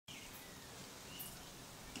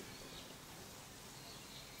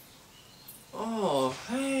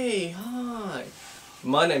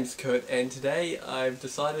My name's Kurt, and today I've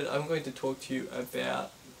decided I'm going to talk to you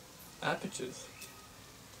about apertures.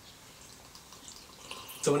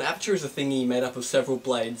 So an aperture is a thingy made up of several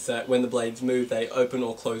blades that when the blades move they open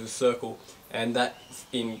or close a circle, and that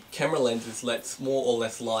in camera lenses lets more or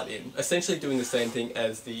less light in, essentially doing the same thing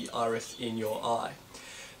as the iris in your eye.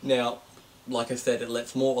 Now, like I said, it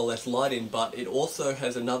lets more or less light in, but it also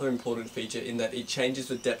has another important feature in that it changes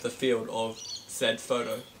the depth of field of said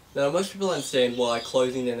photo. Now, most people understand why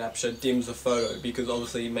closing an aperture dims a photo, because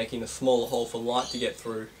obviously making a smaller hole for light to get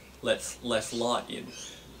through lets less light in.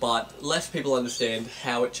 But less people understand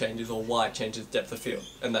how it changes or why it changes depth of field,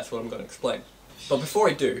 and that's what I'm going to explain. But before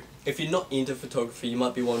I do, if you're not into photography, you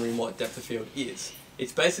might be wondering what depth of field is.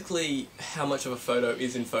 It's basically how much of a photo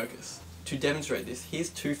is in focus. To demonstrate this, here's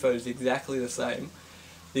two photos exactly the same.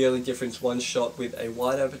 The only difference, one's shot with a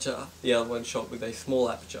wide aperture, the other one's shot with a small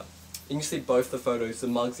aperture. And you see both the photos, the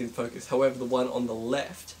mug's in focus. However, the one on the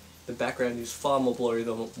left, the background is far more blurry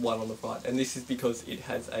than the one on the right, and this is because it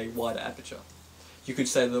has a wider aperture. You could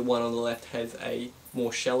say that the one on the left has a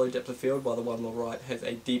more shallow depth of field, while the one on the right has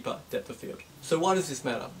a deeper depth of field. So why does this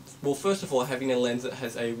matter? Well, first of all, having a lens that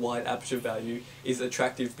has a wide aperture value is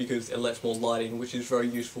attractive because it lets more light in, which is very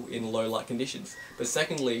useful in low light conditions. But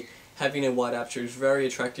secondly, having a wide aperture is very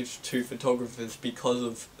attractive to photographers because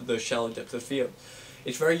of the shallow depth of field.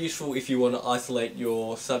 It's very useful if you want to isolate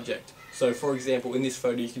your subject. So for example, in this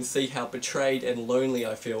photo you can see how betrayed and lonely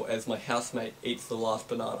I feel as my housemate eats the last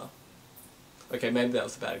banana. Okay, maybe that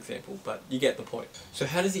was a bad example, but you get the point. So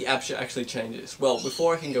how does the aperture actually change this? Well,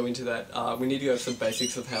 before I can go into that, we need to go over some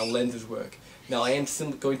basics of how lenses work. Now, I am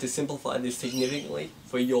going to simplify this significantly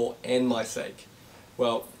for your and my sake.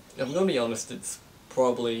 Well, if I'm going to be honest, it's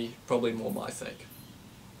probably more my sake.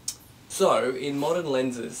 So, in modern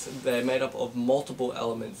lenses, they're made up of multiple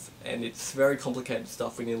elements, and it's very complicated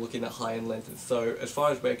stuff when you're looking at high-end lenses. So, as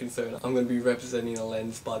far as we're concerned, I'm going to be representing a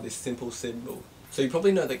lens by this simple symbol. So you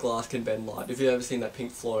probably know that glass can bend light, if you've ever seen that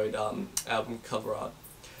Pink Floyd album cover art.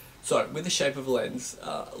 So, with the shape of a lens,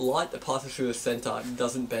 light that passes through the centre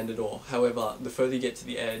doesn't bend at all. However, the further you get to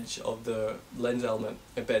the edge of the lens element,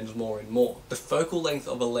 it bends more and more. The focal length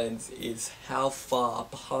of a lens is how far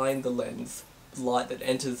behind the lens light that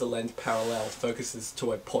enters the lens parallel focuses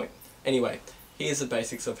to a point. Anyway, here's the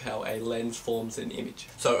basics of how a lens forms an image.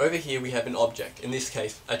 So over here we have an object, in this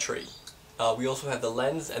case a tree. We also have the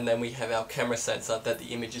lens, and then we have our camera sensor that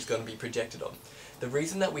the image is going to be projected on. The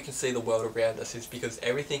reason that we can see the world around us is because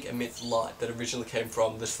everything emits light that originally came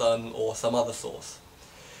from the sun or some other source.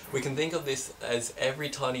 We can think of this as every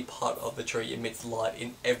tiny part of the tree emits light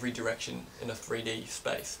in every direction in a 3D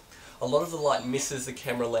space. A lot of the light misses the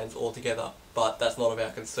camera lens altogether, but that's not of our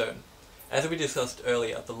concern. As we discussed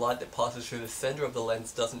earlier, the light that passes through the center of the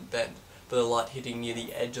lens doesn't bend, but the light hitting near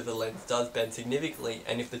the edge of the lens does bend significantly,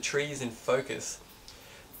 and if the tree is in focus,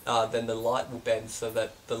 then the light will bend so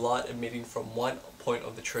that the light emitting from one point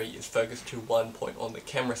of the tree is focused to one point on the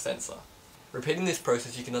camera sensor. Repeating this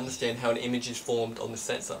process, you can understand how an image is formed on the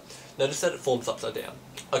sensor. Notice that it forms upside down.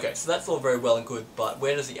 Okay, so that's all very well and good, but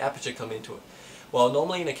where does the aperture come into it? Well,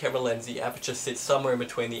 normally in a camera lens, the aperture sits somewhere in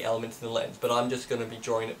between the elements in the lens, but I'm just going to be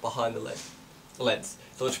drawing it behind the lens.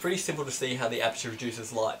 So it's pretty simple to see how the aperture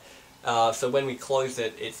reduces light. So when we close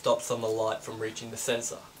it, it stops some of the light from reaching the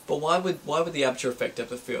sensor. But why would the aperture affect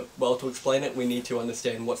depth of field? Well, to explain it, we need to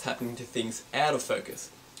understand what's happening to things out of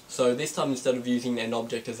focus. So this time, instead of using an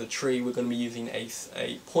object as a tree, we're going to be using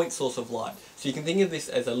a point source of light. So you can think of this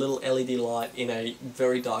as a little LED light in a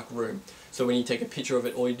very dark room. So when you take a picture of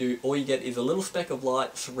it, all you get is a little speck of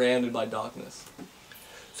light surrounded by darkness.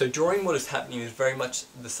 So drawing what is happening is very much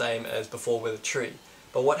the same as before with a tree.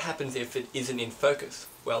 But what happens if it isn't in focus?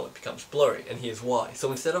 Well, it becomes blurry, and here's why.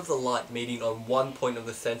 So instead of the light meeting on one point of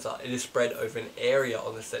the sensor, it is spread over an area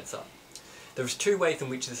on the sensor. There's two ways in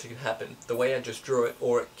which this can happen. The way I just drew it,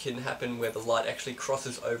 or it can happen where the light actually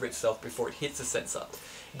crosses over itself before it hits the sensor.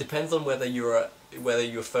 It depends on whether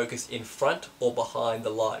you're focused in front or behind the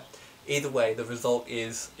light. Either way, the result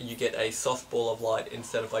is you get a soft ball of light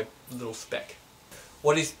instead of a little speck.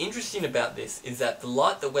 What is interesting about this is that the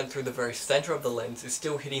light that went through the very center of the lens is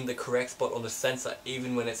still hitting the correct spot on the sensor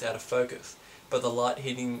even when it's out of focus. But the light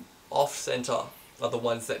hitting off center are the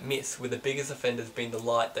ones that miss, with the biggest offenders being the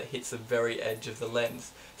light that hits the very edge of the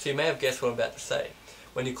lens. So you may have guessed what I'm about to say.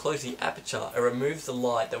 When you close the aperture, it removes the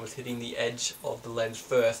light that was hitting the edge of the lens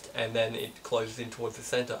first, and then it closes in towards the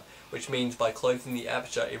center, which means by closing the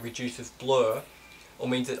aperture it reduces blur, or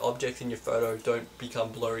means that objects in your photo don't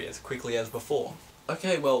become blurry as quickly as before.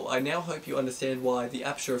 Okay, well, I now hope you understand why the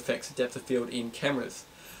aperture affects the depth of field in cameras.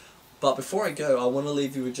 But before I go, I want to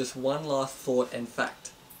leave you with just one last thought and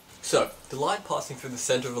fact. So, the light passing through the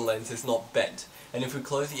center of the lens is not bent, and if we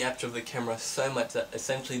close the aperture of the camera so much that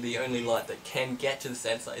essentially the only light that can get to the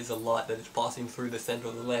sensor is a light that is passing through the center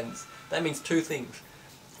of the lens, that means two things.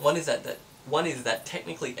 One is that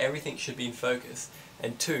technically everything should be in focus,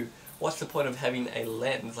 and two, what's the point of having a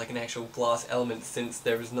lens, like an actual glass element, since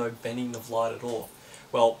there is no bending of light at all?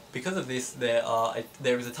 Well, because of this, there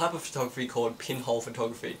is a type of photography called pinhole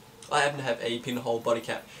photography. I happen to have a pinhole body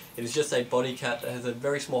cap. It is just a body cap that has a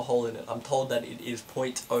very small hole in it. I'm told that it is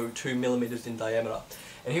 0.02 millimeters in diameter.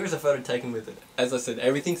 And here is a photo taken with it. As I said,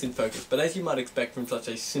 everything's in focus, but as you might expect from such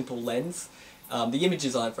a simple lens, the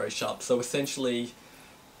images aren't very sharp, so essentially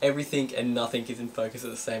everything and nothing is in focus at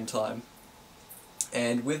the same time.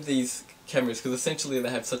 And with these cameras, because essentially they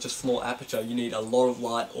have such a small aperture, you need a lot of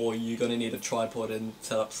light, or you're going to need a tripod and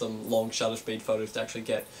set up some long shutter speed photos to actually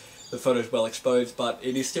get the photos well exposed, but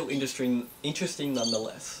it is still interesting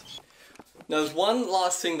nonetheless. Now there's one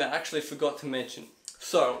last thing that I actually forgot to mention.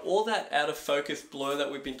 So, all that out of focus blur that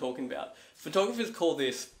we've been talking about, photographers call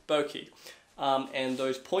this bokeh. And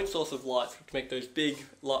those point source of lights, which make those big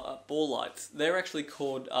ball lights, they're actually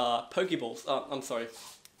called Pokeballs.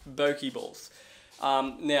 Bokeh balls.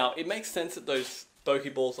 Now, it makes sense that those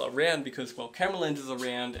bokeh balls are round because, well, camera lenses are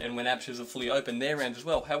round, and when apertures are fully open, they're round as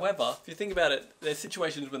well. However, if you think about it, there's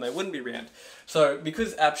situations when they wouldn't be round. So,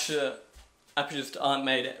 because apertures aren't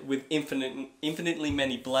made with infinitely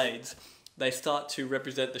many blades, they start to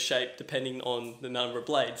represent the shape depending on the number of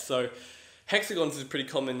blades. So, hexagons is pretty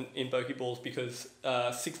common in bokeh balls because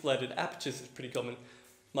 6-bladed apertures is pretty common.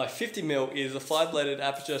 My 50mm is a 5-bladed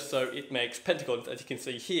aperture, so it makes pentagons, as you can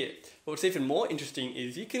see here. But what's even more interesting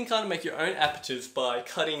is you can kind of make your own apertures by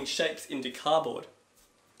cutting shapes into cardboard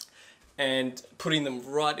and putting them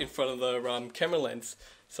right in front of the camera lens.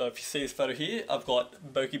 So if you see this photo here, I've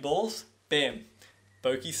got bokeh balls, bam,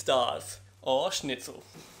 bokeh stars, or schnitzel.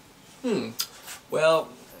 Well,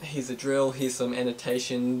 here's a drill, here's some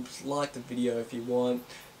annotations, like the video if you want.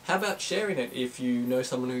 How about sharing it if you know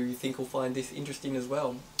someone who you think will find this interesting as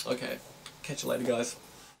well? Okay, catch you later guys.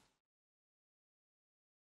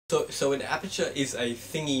 So an aperture is a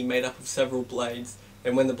thingy made up of several blades,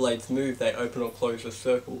 and when the blades move they open or close a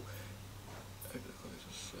circle.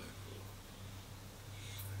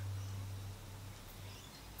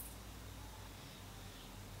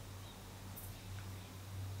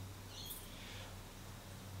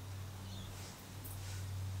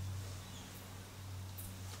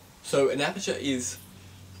 So an aperture is